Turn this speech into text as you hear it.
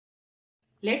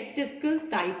Let's discuss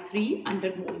type 3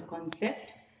 under mole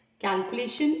concept.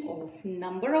 Calculation of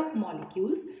number of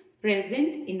molecules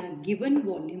present in a given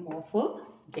volume of a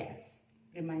gas.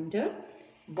 Reminder,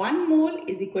 1 mole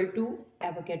is equal to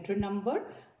Avogadro number,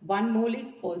 1 mole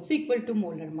is also equal to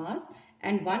molar mass,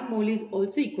 and 1 mole is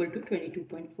also equal to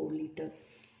 22.4 liter.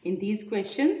 In these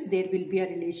questions, there will be a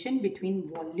relation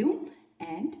between volume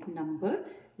and number.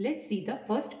 Let's see the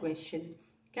first question.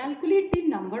 Calculate the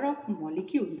number of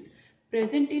molecules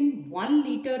present in 1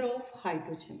 liter of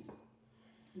hydrogen.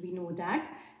 We know that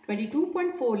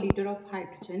 22.4 liter of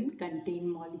hydrogen contain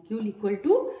molecule equal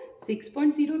to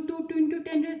 6.022 into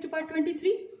 10 raised to power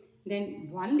 23. Then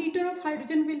 1 liter of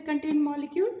hydrogen will contain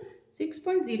molecule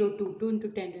 6.022 into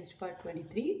 10 raised to power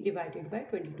 23 divided by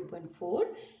 22.4.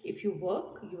 If you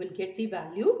work, you will get the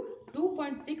value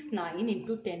 2.69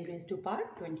 into 10 raised to power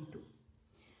 22.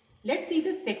 Let's see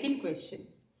the second question.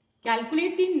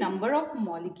 Calculate the number of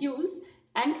molecules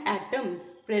and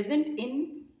atoms present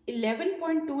in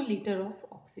 11.2 liter of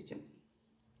oxygen.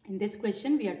 In this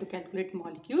question, we have to calculate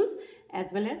molecules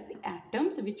as well as the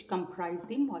atoms which comprise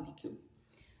the molecule.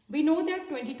 We know that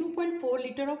 22.4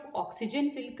 liter of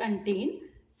oxygen will contain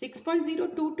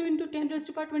 6.022 into 10 raised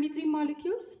to power 23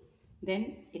 molecules.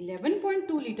 Then 11.2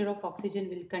 liter of oxygen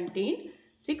will contain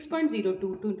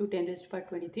 6.022 into 10 raised to power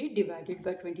 23 divided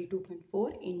by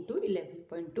 22.4 into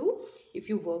 11.2. If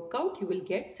you work out, you will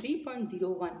get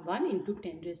 3.011 into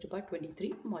 10 raised to power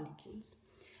 23 molecules.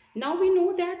 Now we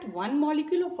know that one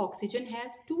molecule of oxygen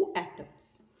has two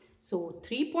atoms. So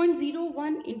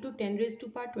 3.01 into 10 raised to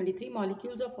power 23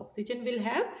 molecules of oxygen will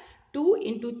have 2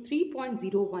 into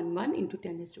 3.011 into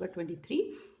 10 raised to power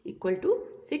 23 equal to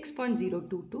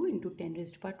 6.022 into 10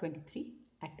 raised to power 23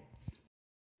 atoms.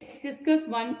 Let's discuss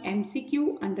one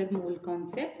MCQ under mole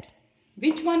concept.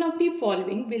 Which one of the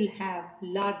following will have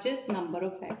largest number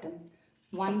of atoms?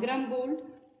 1 gram gold,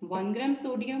 1 gram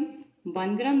sodium,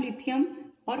 1 gram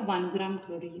lithium or 1 gram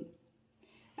chlorine.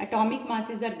 Atomic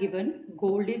masses are given.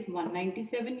 Gold is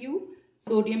 197 U,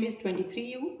 sodium is 23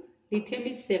 U, lithium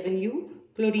is 7 U,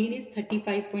 chlorine is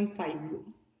 35.5 U.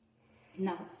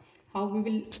 Now, how we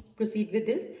will proceed with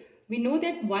this? We know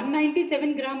that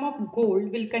 197 gram of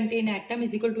gold will contain atom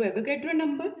is equal to Avogadro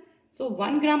number. So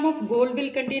 1 gram of gold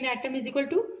will contain atom is equal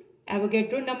to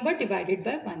Avogadro number divided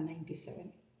by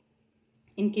 197.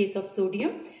 In case of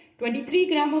sodium, 23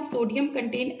 gram of sodium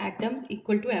contain atoms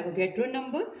equal to Avogadro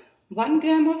number. 1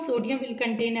 gram of sodium will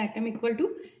contain atom equal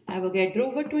to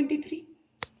Avogadro over 23.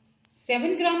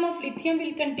 7 gram of lithium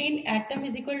will contain atom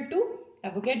is equal to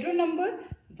Avogadro number.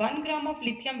 1 gram of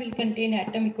lithium will contain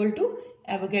atom equal to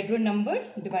Avogadro number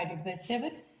divided by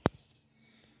 7.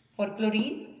 For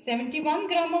chlorine, 71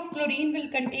 gram of chlorine will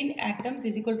contain atoms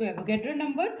is equal to Avogadro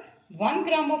number. 1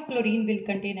 gram of chlorine will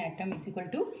contain atom is equal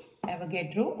to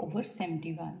Avogadro over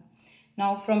 71.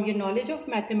 Now from your knowledge of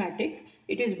mathematics,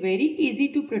 it is very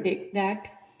easy to predict that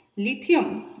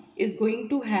lithium is going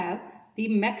to have the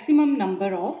maximum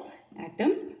number of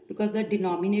atoms because the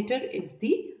denominator is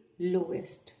the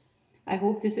lowest. I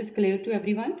hope this is clear to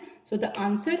everyone. So the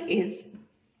answer is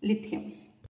lithium.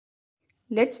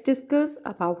 Let's discuss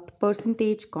about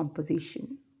percentage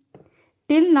composition.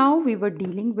 Till now we were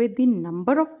dealing with the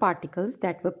number of particles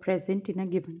that were present in a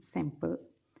given sample.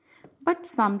 But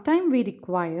sometimes we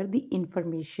require the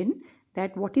information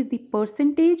that what is the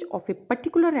percentage of a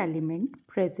particular element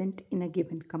present in a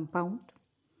given compound.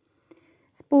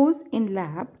 Suppose in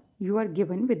lab you are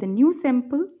given with a new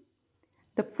sample.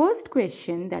 The first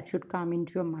question that should come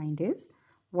into your mind is,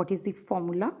 what is the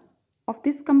formula of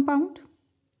this compound?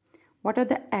 What are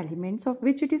the elements of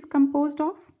which it is composed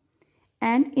of?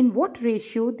 And in what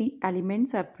ratio the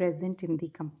elements are present in the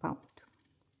compound?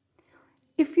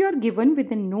 If you are given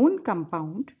with a known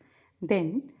compound,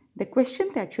 then the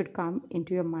question that should come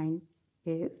into your mind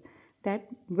is that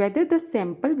whether the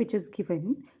sample which is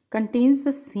given contains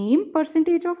the same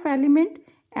percentage of element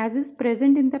as is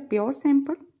present in the pure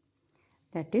sample.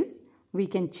 That is, we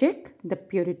can check the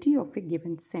purity of a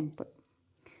given sample.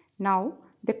 Now,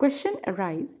 the question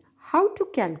arises, how to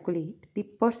calculate the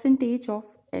percentage of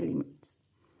elements?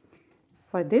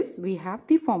 For this, we have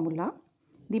the formula.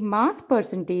 The mass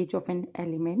percentage of an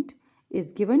element is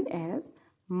given as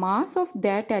mass of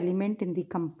that element in the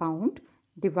compound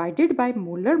divided by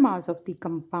molar mass of the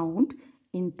compound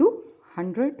into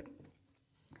 100.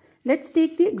 Let's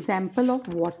take the example of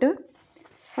water.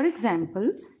 For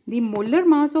example, the molar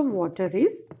mass of water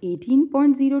is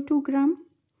 18.02 gram.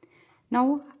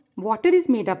 Now, water is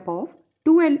made up of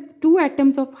two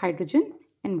atoms of hydrogen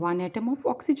and 1 atom of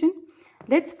oxygen.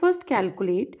 Let's first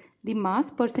calculate the mass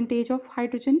percentage of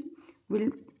hydrogen.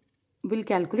 We'll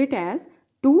calculate as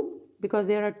 2 because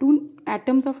there are 2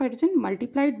 atoms of hydrogen,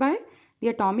 multiplied by the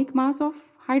atomic mass of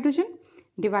hydrogen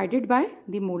divided by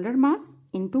the molar mass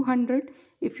into 100.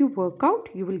 If you work out,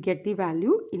 you will get the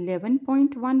value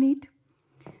 11.18.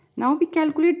 Now we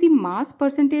calculate the mass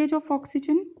percentage of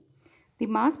oxygen. The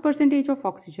mass percentage of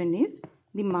oxygen is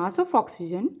the mass of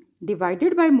oxygen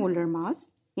divided by molar mass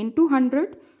into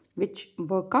 100, which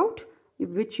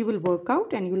you will work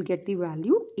out and you will get the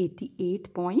value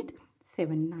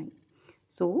 88.79.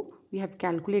 So we have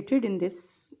calculated in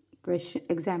this question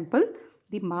example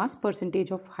the mass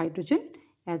percentage of hydrogen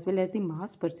as well as the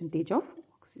mass percentage of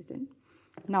oxygen.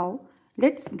 Now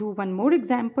let's do one more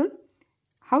example.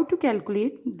 How to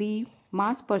calculate the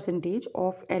mass percentage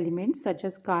of elements such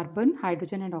as carbon,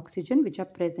 hydrogen and oxygen which are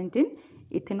present in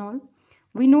ethanol.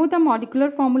 We know the molecular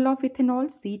formula of ethanol,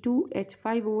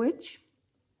 C2H5OH.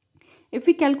 If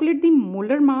we calculate the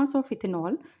molar mass of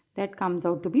ethanol, that comes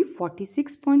out to be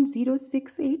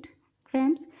 46.068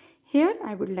 grams. Here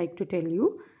I would like to tell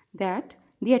you that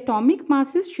the atomic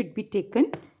masses should be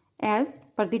taken as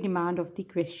per the demand of the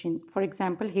question. For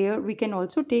example, here we can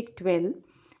also take 12,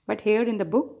 but here in the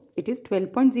book it is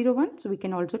 12.01, so we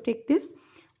can also take this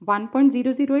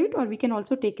 1.008 or we can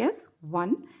also take as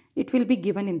 1. It will be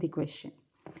given in the question.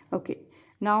 Okay,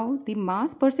 now the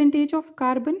mass percentage of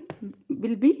carbon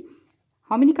will be,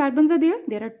 how many carbons are there?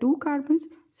 There are 2 carbons.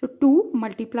 So 2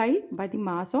 multiplied by the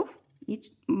mass of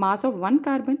one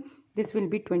carbon. This will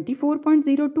be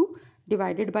 24.02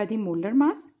 divided by the molar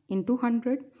mass into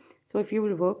 100. So if you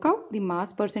will work out, the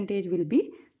mass percentage will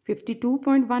be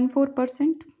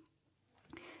 52.14%.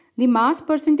 The mass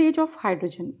percentage of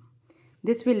hydrogen.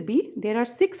 This will be, there are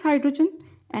 6 hydrogen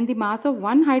and the mass of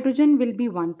one hydrogen will be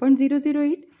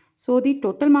 1.008. So the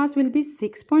total mass will be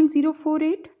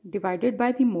 6.048 divided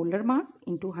by the molar mass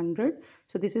into 100.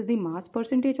 So this is the mass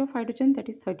percentage of hydrogen, that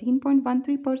is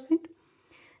 13.13%.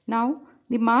 Now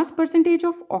the mass percentage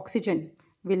of oxygen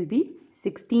will be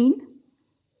 16,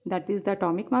 that is the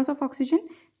atomic mass of oxygen,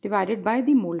 divided by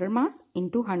the molar mass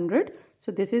into 100.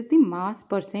 So this is the mass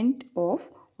percent of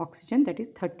oxygen, that is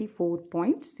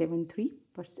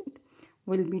 34.73%.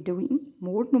 We'll be doing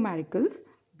more numericals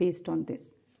based on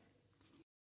this.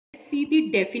 Let's see the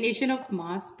definition of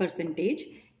mass percentage.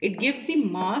 It gives the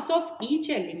mass of each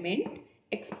element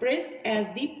expressed as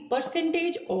the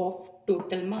percentage of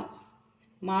total mass.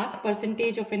 Mass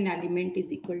percentage of an element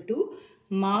is equal to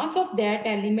mass of that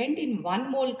element in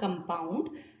 1 mole compound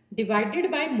divided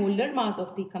by molar mass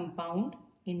of the compound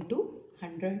into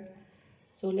 100.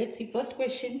 So let's see first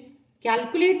question.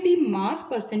 Calculate the mass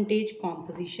percentage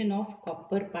composition of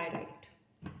copper pyrite.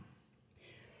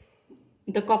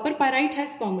 The copper pyrite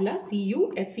has formula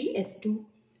CuFeS2.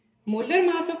 Molar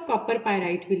mass of copper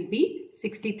pyrite will be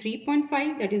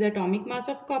 63.5, that is atomic mass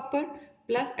of copper,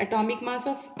 plus atomic mass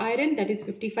of iron, that is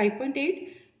 55.8,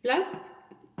 plus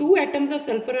 2 atoms of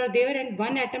sulfur are there and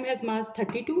 1 atom has mass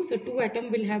 32, so 2 atom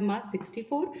will have mass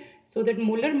 64, so that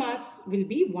molar mass will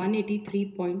be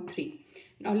 183.3.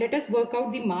 Now let us work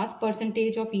out the mass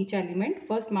percentage of each element.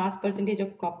 First, mass percentage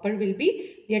of copper will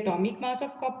be the atomic mass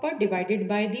of copper divided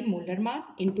by the molar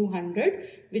mass into 100,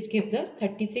 which gives us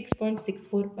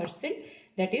 36.64%.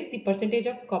 That is, the percentage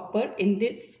of copper in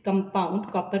this compound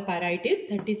copper pyrite is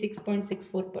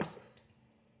 36.64%.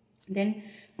 Then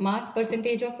mass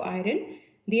percentage of iron.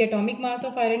 The atomic mass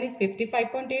of iron is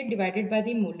 55.8 divided by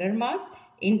the molar mass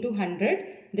into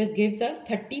 100. This gives us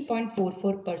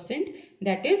 30.44%.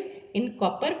 That is, in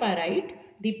copper pyrite,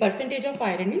 the percentage of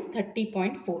iron is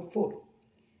 30.44.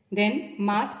 Then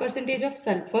mass percentage of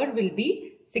sulfur will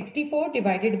be 64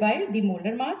 divided by the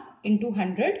molar mass into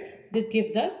 100. This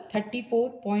gives us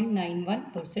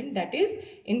 34.91%. That is,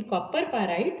 in copper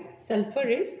pyrite, sulfur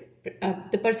is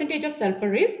the percentage of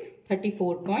sulfur is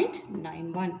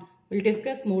 34.91. We'll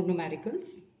discuss more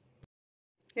numericals.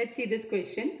 Let's see this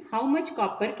question. How much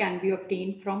copper can be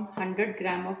obtained from 100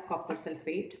 gram of copper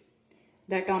sulfate?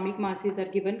 The atomic masses are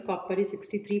given. Copper is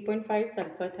 63.5,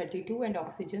 sulfur 32 and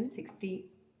oxygen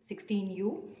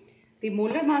 16U. The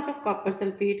molar mass of copper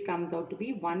sulfate comes out to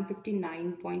be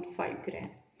 159.5 gram.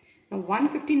 Now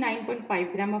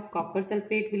 159.5 gram of copper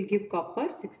sulfate will give copper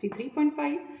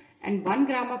 63.5 and 1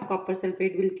 gram of copper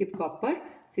sulfate will give copper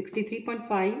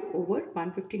 63.5 over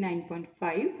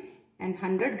 159.5, and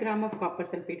 100 gram of copper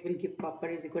sulfate will give copper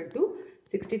is equal to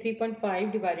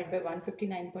 63.5 divided by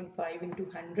 159.5 into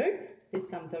 100. This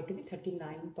comes out to be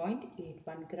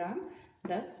 39.81 gram.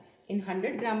 Thus, in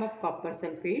 100 gram of copper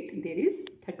sulfate, there is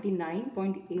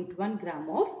 39.81 gram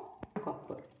of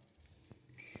copper.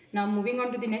 Now moving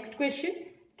on to the next question.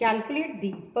 Calculate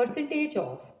the percentage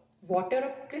of water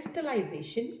of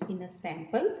crystallization in a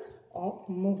sample of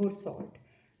Mohr salt.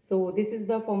 So this is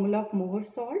the formula of Mohr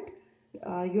salt.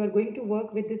 You are going to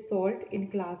work with this salt in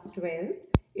class 12.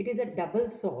 It is a double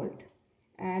salt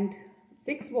and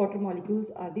 6 water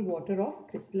molecules are the water of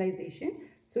crystallization.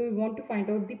 So we want to find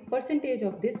out the percentage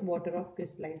of this water of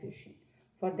crystallization.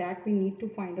 For that we need to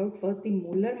find out first the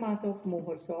molar mass of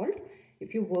Mohr salt.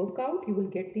 If you work out, you will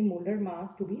get the molar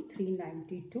mass to be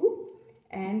 392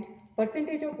 and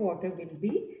percentage of water will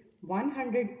be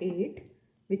 108,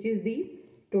 which is the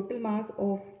total mass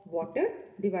of water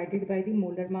divided by the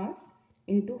molar mass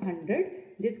into 100.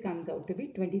 This comes out to be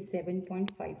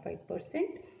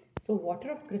 27.55%. So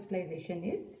water of crystallization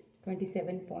is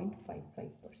 27.55%.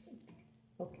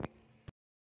 Okay.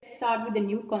 Let's start with a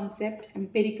new concept,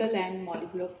 empirical and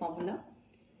molecular formula.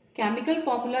 Chemical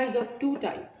formula is of two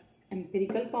types,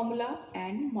 empirical formula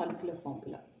and molecular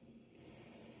formula.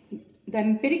 The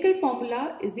empirical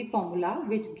formula is the formula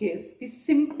which gives the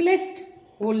simplest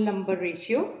whole number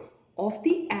ratio of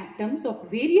the atoms of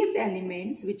various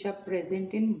elements which are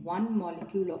present in one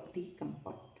molecule of the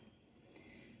compound.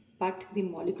 But the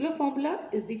molecular formula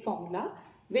is the formula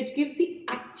which gives the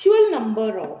actual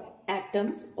number of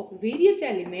atoms of various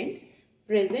elements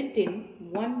present in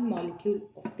one molecule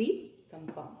of the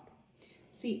compound.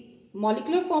 See,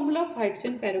 molecular formula of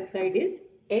hydrogen peroxide is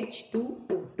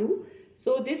H2O2.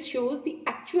 So this shows the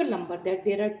actual number that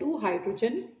there are 2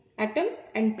 hydrogen atoms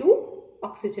and 2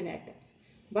 oxygen atoms.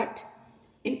 But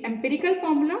in empirical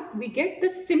formula, we get the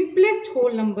simplest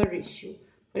whole number ratio.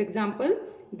 For example,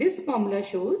 this formula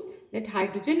shows that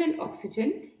hydrogen and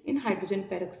oxygen in hydrogen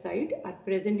peroxide are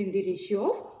present in the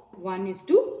ratio of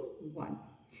 1:1.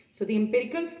 So the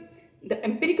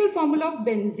empirical formula of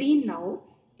benzene now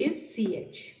is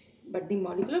CH, but the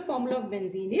molecular formula of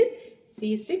benzene is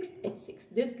C6H6.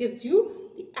 This gives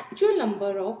you the actual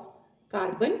number of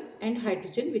carbon and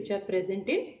hydrogen which are present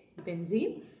in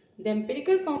benzene. The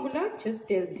empirical formula just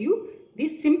tells you the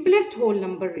simplest whole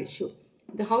number ratio.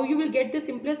 How you will get the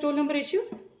simplest whole number ratio?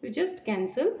 You just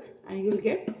cancel and you will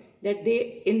get that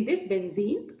in this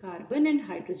benzene, carbon and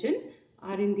hydrogen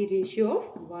are in the ratio of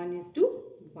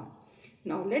 1:1.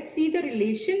 Now let's see the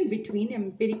relation between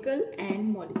empirical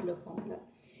and molecular formula.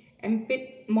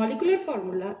 Molecular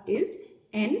formula is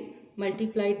N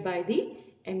multiplied by the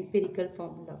empirical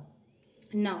formula.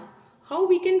 Now, how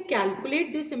we can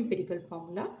calculate this empirical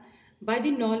formula? By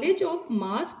the knowledge of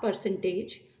mass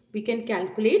percentage, we can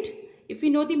calculate. If we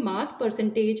know the mass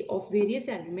percentage of various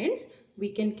elements, we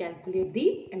can calculate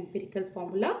the empirical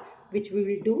formula, which we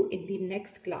will do in the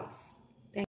next class.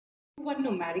 Thank you. One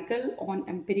numerical on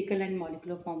empirical and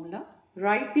molecular formula.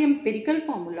 Write the empirical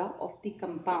formula of the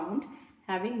compound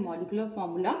having molecular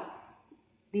formula.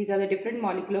 These are the different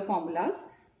molecular formulas.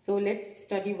 So let's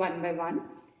study one by one.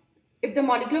 If the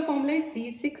molecular formula is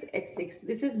C6H6,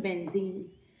 this is benzene.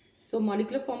 So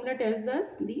molecular formula tells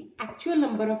us the actual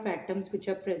number of atoms which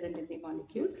are present in the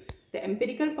molecule. The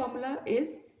empirical formula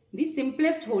is the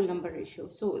simplest whole number ratio.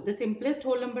 So the simplest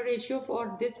whole number ratio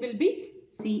for this will be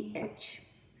CH.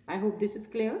 I hope this is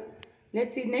clear.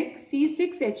 Let's see next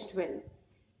C6H12.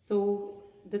 So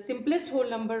the simplest whole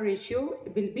number ratio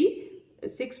will be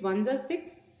 6 ones are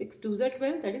 6, 6 twos are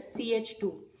 12, that is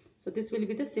CH2. So this will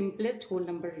be the simplest whole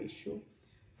number ratio.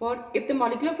 For if the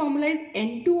molecular formula is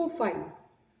N2O5,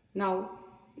 now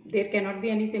there cannot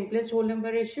be any simplest whole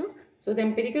number ratio. So the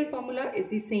empirical formula is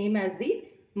the same as the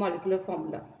molecular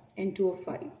formula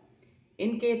N2O5.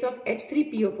 In case of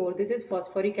H3PO4, this is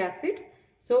phosphoric acid.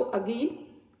 So again,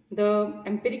 the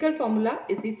empirical formula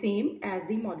is the same as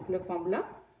the molecular formula.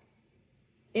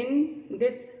 In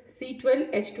this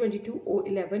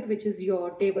C12H22O11, which is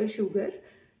your table sugar,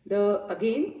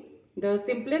 the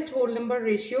simplest whole number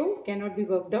ratio cannot be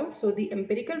worked out. So the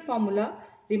empirical formula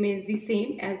remains the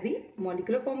same as the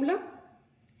molecular formula.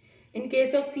 In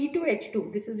case of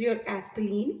C2H2, this is your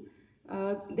acetylene.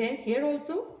 Then here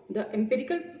also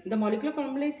the molecular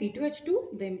formula is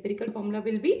C2H2. The empirical formula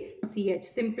will be CH,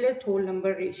 simplest whole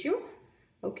number ratio.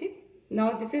 Okay.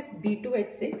 Now this is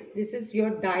B2H6. This is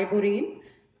your diborane.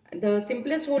 The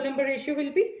simplest whole number ratio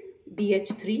will be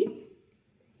BH3.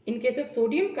 In case of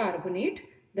sodium carbonate,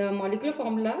 the molecular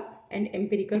formula and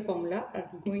empirical formula are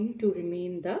going to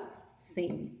remain the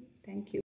same. Thank you.